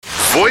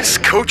Voice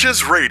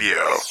Coaches Radio.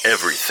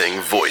 Everything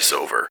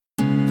voiceover.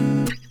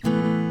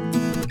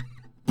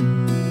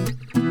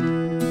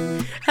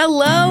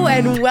 Hello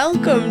and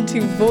welcome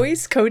to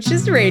Voice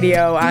Coaches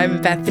Radio. I'm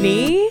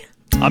Bethany.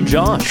 I'm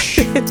Josh.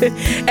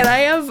 And I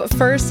have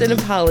first an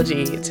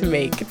apology to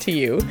make to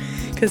you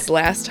because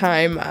last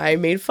time I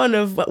made fun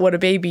of what a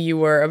baby you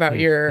were about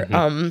your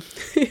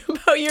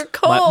about your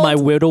cold. My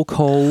widow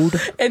cold.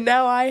 And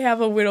now I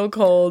have a widow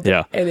cold.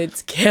 Yeah. And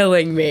it's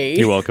killing me.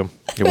 You're welcome.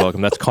 You're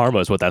welcome. That's karma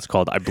is what that's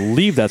called. I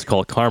believe that's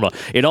called karma.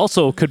 It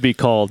also could be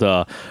called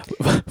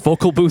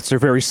vocal booths are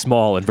very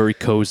small and very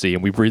cozy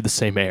and we breathe the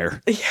same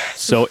air. Yes.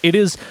 So it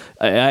is,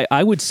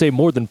 I would say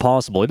more than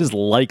possible, it is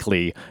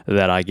likely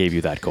that I gave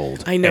you that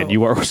cold. I know. And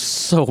you are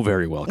so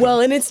very welcome.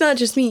 Well, and it's not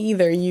just me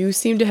either. You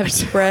seem to have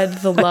spread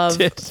the love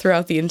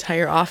throughout the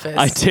entire office.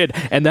 I did.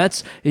 And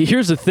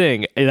here's the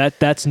thing,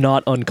 that's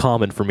not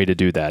uncommon for me to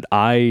do that.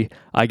 I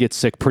get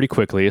sick pretty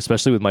quickly,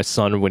 especially with my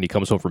son when he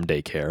comes home from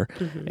daycare,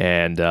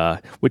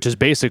 and which is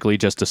basically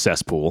just a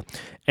cesspool.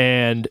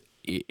 And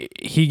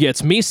he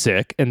gets me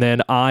sick, and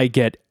then I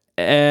get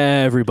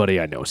everybody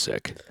I know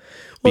sick.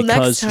 Well,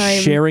 because next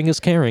time, sharing is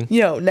caring.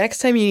 Next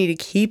time you need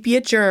to keep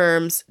your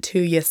germs to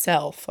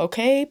yourself,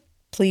 okay?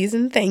 Please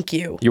and thank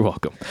you. You're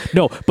welcome.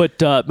 No,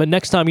 but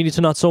next time you need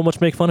to not so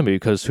much make fun of me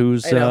because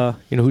who's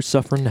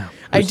suffering now?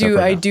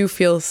 I do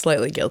feel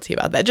slightly guilty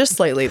about that. Just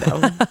slightly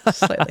though.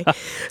 Slightly.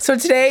 So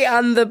today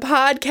on the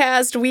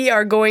podcast we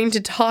are going to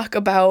talk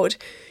about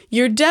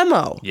your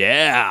demo.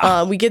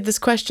 Yeah. We get this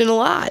question a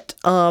lot.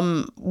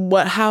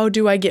 How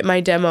do I get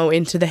my demo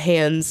into the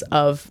hands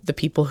of the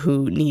people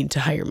who need to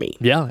hire me?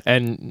 Yeah,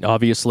 and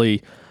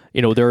obviously,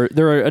 there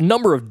are a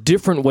number of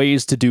different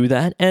ways to do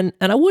that, and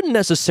I wouldn't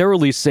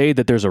necessarily say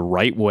that there's a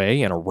right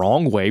way and a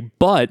wrong way,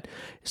 but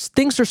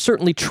things are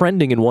certainly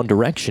trending in one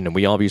direction, and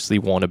we obviously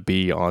want to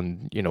be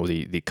on,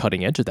 the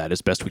cutting edge of that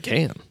as best we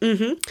can.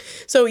 Mm-hmm.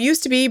 So it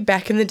used to be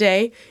back in the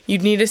day,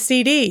 you'd need a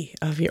CD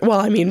of your.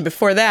 Well, I mean,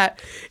 before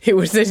that, it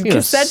was a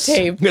cassette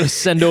tape. I'm gonna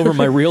send over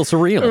my reel to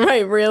reel.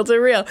 Right, reel to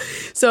reel.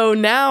 So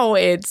now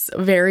it's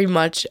very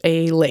much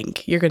a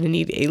link. You're going to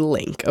need a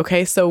link.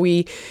 Okay,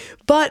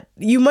 but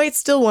you might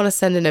still want to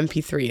send an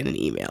MP3 in an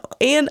email.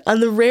 And on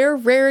the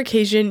rare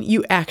occasion,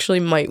 you actually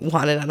might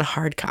want it on a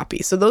hard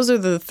copy. So those are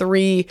the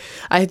three,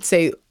 I'd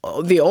say,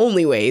 the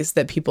only ways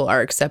that people are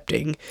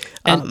accepting.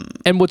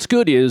 And what's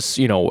good is,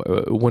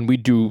 when we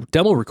do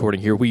demo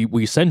recording here,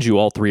 we send you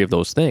all three of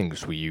those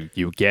things.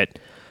 You get,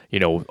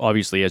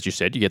 obviously, as you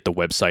said, you get the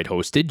website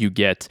hosted, you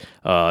get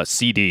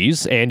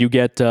CDs, and you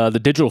get the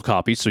digital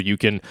copy, so you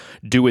can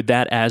do with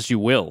that as you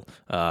will.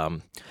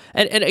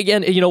 And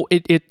again,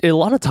 it a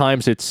lot of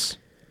times it's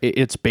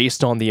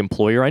based on the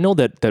employer. I know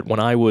that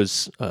when I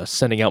was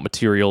sending out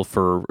material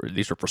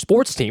these were for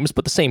sports teams,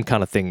 but the same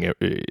kind of thing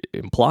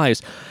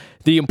implies.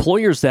 The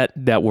employers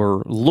that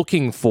were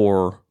looking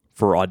for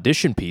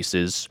audition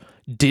pieces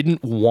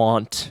didn't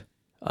want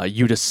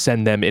you to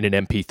send them in an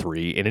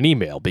MP3 in an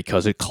email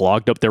because it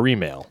clogged up their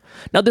email.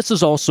 Now, this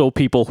is also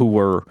people who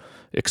were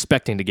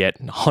expecting to get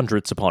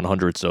hundreds upon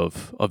hundreds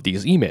of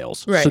these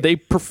emails. Right. So they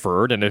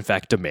preferred and, in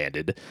fact,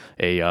 demanded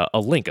a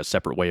link, a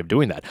separate way of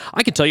doing that.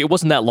 I can tell you it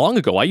wasn't that long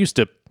ago. I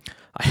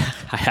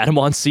had them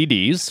on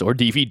CDs or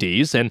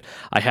DVDs, and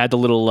I had the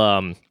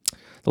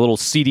little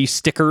CD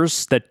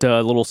stickers,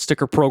 little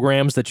sticker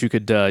programs that you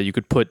could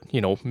put,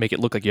 make it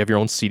look like you have your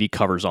own CD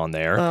covers on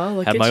there. Oh,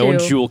 look had at my you. own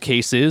jewel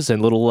cases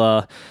and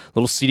little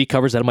CD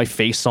covers that had my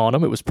face on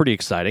them. It was pretty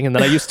exciting. And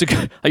then I used to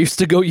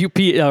go to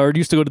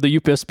the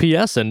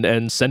USPS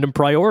and send them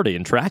priority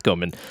and track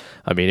them. And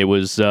I mean, it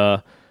was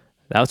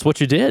that's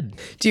what you did.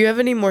 Do you have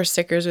any more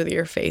stickers with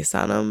your face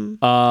on them?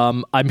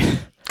 I mean,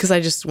 because I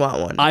just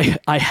want one.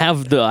 I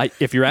have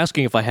if you're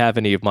asking if I have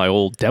any of my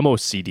old demo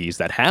CDs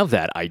that have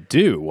that, I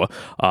do.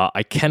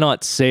 I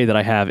cannot say that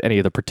I have any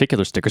of the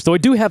particular stickers, though I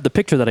do have the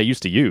picture that I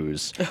used to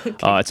use.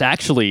 Okay. It's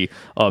actually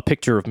a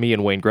picture of me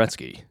and Wayne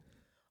Gretzky.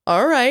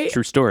 All right.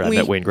 True story. I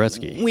met Wayne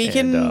Gretzky. We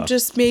can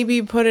just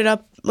maybe put it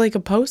up like a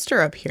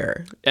poster up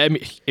here. I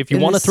mean, if you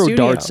want to throw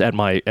darts at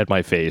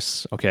my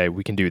face, okay,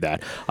 we can do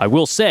that. I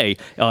will say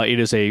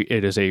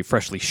it is a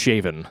freshly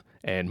shaven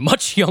and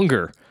much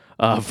younger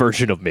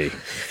version of me.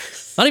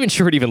 Not even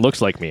sure it even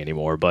looks like me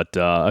anymore, but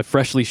a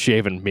freshly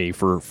shaven me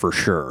for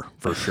sure.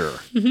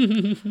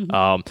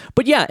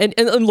 But yeah,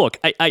 and look,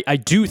 I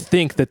do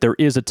think that there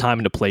is a time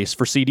and a place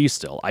for CDs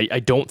still.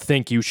 I don't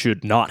think you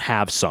should not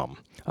have some.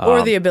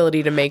 Or the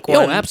ability to make one.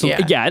 Oh,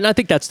 absolutely. Yeah, and I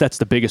think that's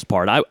the biggest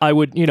part. I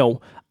would,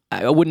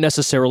 I wouldn't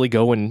necessarily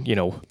go and,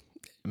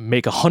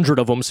 make 100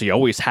 of them so you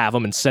always have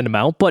them and send them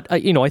out. But,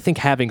 I think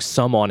having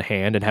some on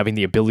hand and having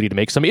the ability to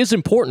make some is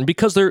important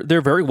because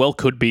there very well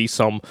could be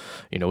some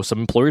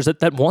employers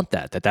that want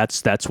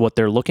that's what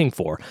they're looking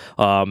for.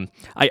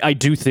 I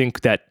do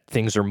think that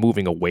things are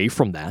moving away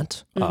from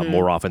that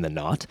more often than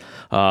not.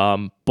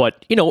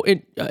 But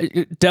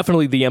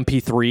definitely the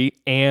MP3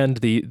 and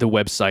the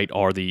website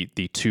are the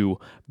two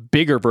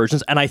bigger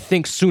versions. And I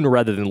think sooner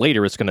rather than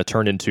later, it's going to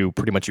turn into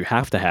pretty much you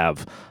have to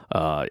have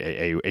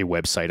a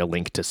website, a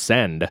link to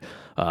send.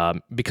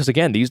 because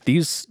again,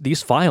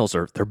 these files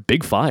they're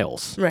big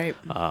files. Right.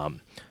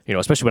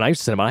 Especially when I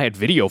used to send them, I had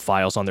video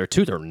files on there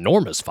too. They're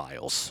enormous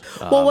files.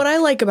 Well, what I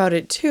like about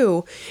it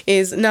too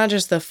is not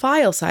just the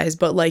file size,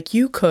 but like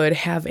you could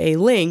have a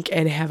link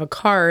and have a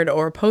card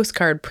or a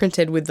postcard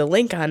printed with the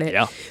link on it.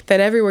 Yeah. That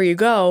everywhere you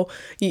go,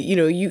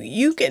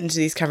 you get into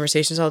these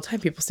conversations all the time.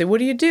 People say, "What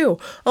do you do?"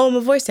 "Oh, I'm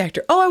a voice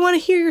actor." "Oh, I want to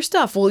hear your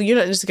stuff." Well, you're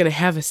not just going to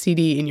have a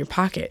CD in your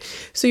pocket.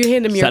 So you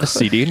hand them Is that a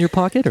CD in your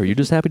pocket, or are you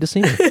just happy to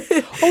see me?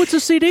 Oh, it's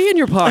a CD in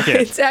your pocket.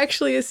 It's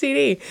actually a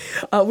CD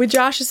with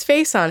Josh's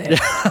face on it.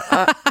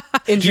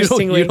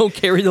 Interestingly, you don't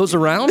carry those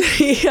around?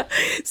 Yeah.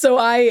 So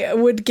I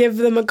would give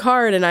them a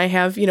card, and I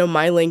have,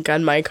 my link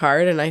on my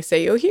card, and I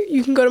say, "Oh, here,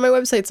 you can go to my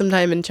website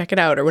sometime and check it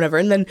out," or whatever.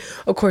 And then,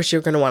 of course,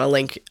 you're going to want to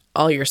link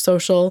all your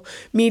social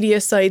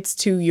media sites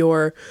to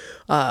your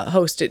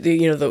hosted,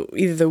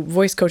 either the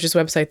Voice Coaches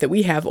website that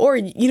we have, or,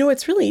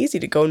 it's really easy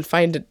to go and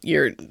find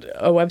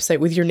a website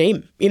with your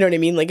name. You know what I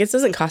mean? Like, it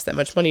doesn't cost that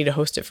much money to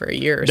host it for a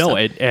year or so. No,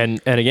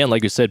 and again,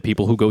 like you said,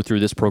 people who go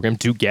through this program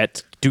do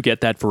get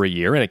that for a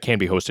year, and it can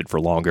be hosted for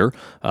longer.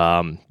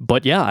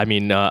 But yeah, I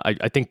mean,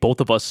 I think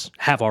both of us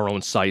have our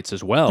own sites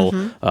as well,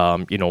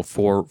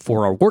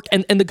 for our work.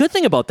 And the good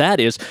thing about that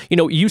is,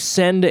 you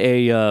send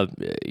an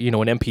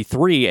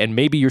MP3, and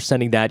maybe you're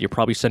sending that, you're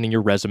probably sending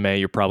your resume,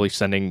 you're probably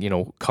sending,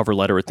 cover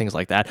letter or things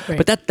like that. Right.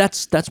 But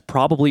that's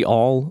probably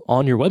all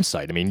on your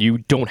website. I mean, you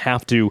don't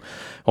have to,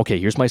 okay,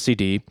 here's my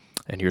CD,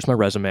 and here's my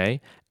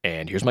resume,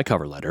 and here's my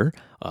cover letter,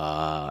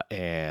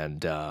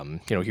 and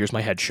here's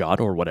my headshot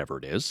or whatever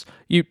it is.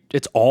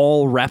 It's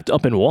all wrapped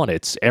up in one.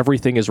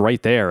 Everything is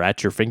right there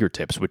at your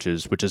fingertips, which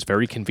is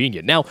very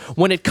convenient. Now,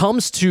 when it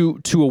comes to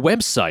a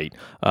website,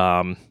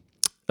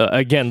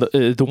 again,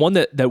 the one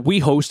that we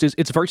host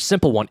it's a very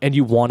simple one, and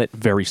you want it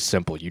very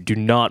simple. You do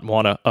not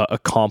want a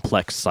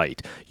complex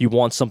site. You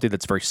want something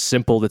that's very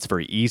simple, that's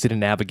very easy to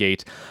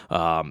navigate.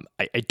 I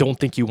don't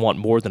think you want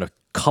more than a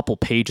couple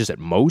pages at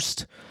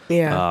most.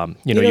 Yeah.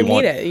 You don't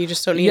need it. You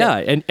just don't need it.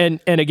 Yeah.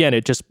 And again,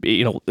 it just,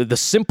 the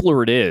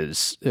simpler it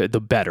is, the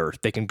better.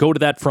 They can go to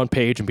that front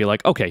page and be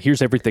like, okay,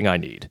 here's everything I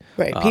need.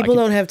 Right. People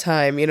don't have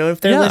time.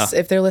 If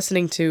they're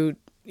listening to,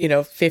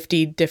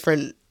 50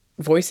 different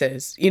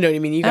voices, you know what I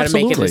mean? You got to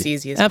make it as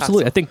easy as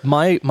Absolutely. possible. I think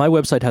my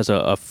website has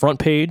a front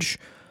page.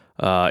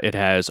 It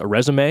has a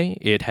resume,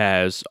 it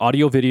has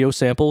audio, video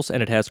samples,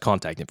 and it has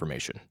contact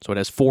information. So it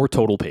has 4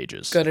 total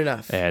pages. Good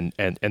enough. And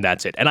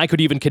that's it. And I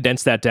could even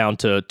condense that down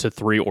to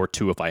 3 or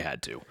 2 if I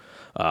had to.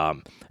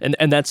 And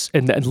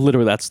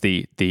literally that's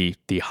the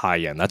high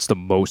end. That's the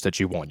most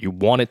that you want. You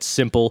want it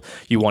simple.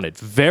 You want it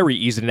very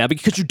easy to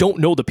navigate because you don't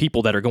know the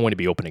people that are going to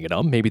be opening it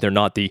up. Maybe they're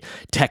not the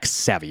tech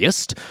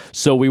savviest.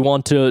 So we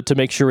want to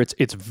make sure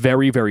it's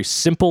very, very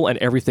simple and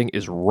everything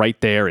is right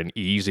there and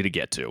easy to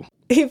get to.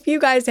 If you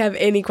guys have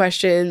any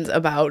questions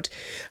about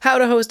how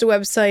to host a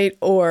website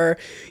or,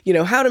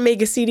 how to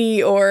make a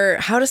CD or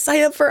how to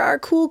sign up for our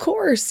cool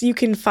course, you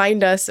can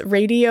find us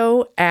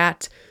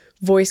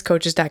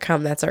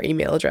radio@voicecoaches.com. That's our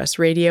email address,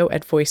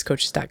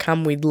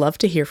 radio@voicecoaches.com. We'd love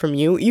to hear from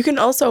you. You can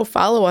also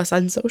follow us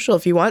on social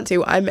if you want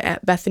to. I'm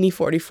at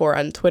Bethany44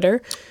 on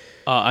Twitter.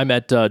 I'm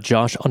at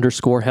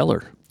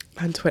Josh_Heller.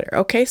 On Twitter.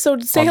 Okay, so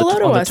say hello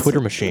to us. On the Twitter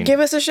machine. Give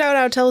us a shout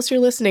out. Tell us you're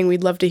listening.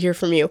 We'd love to hear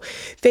from you.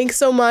 Thanks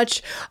so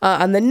much.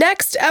 On the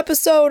next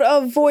episode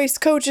of Voice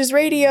Coaches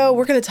Radio,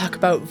 we're going to talk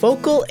about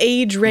vocal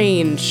age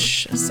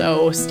range.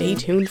 So stay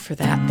tuned for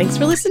that. Thanks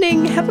for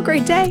listening. Have a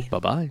great day.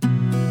 Bye-bye.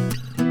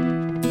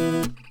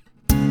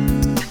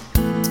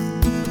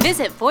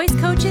 Visit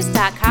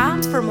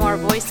voicecoaches.com for more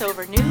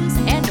voiceover news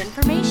and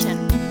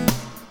information.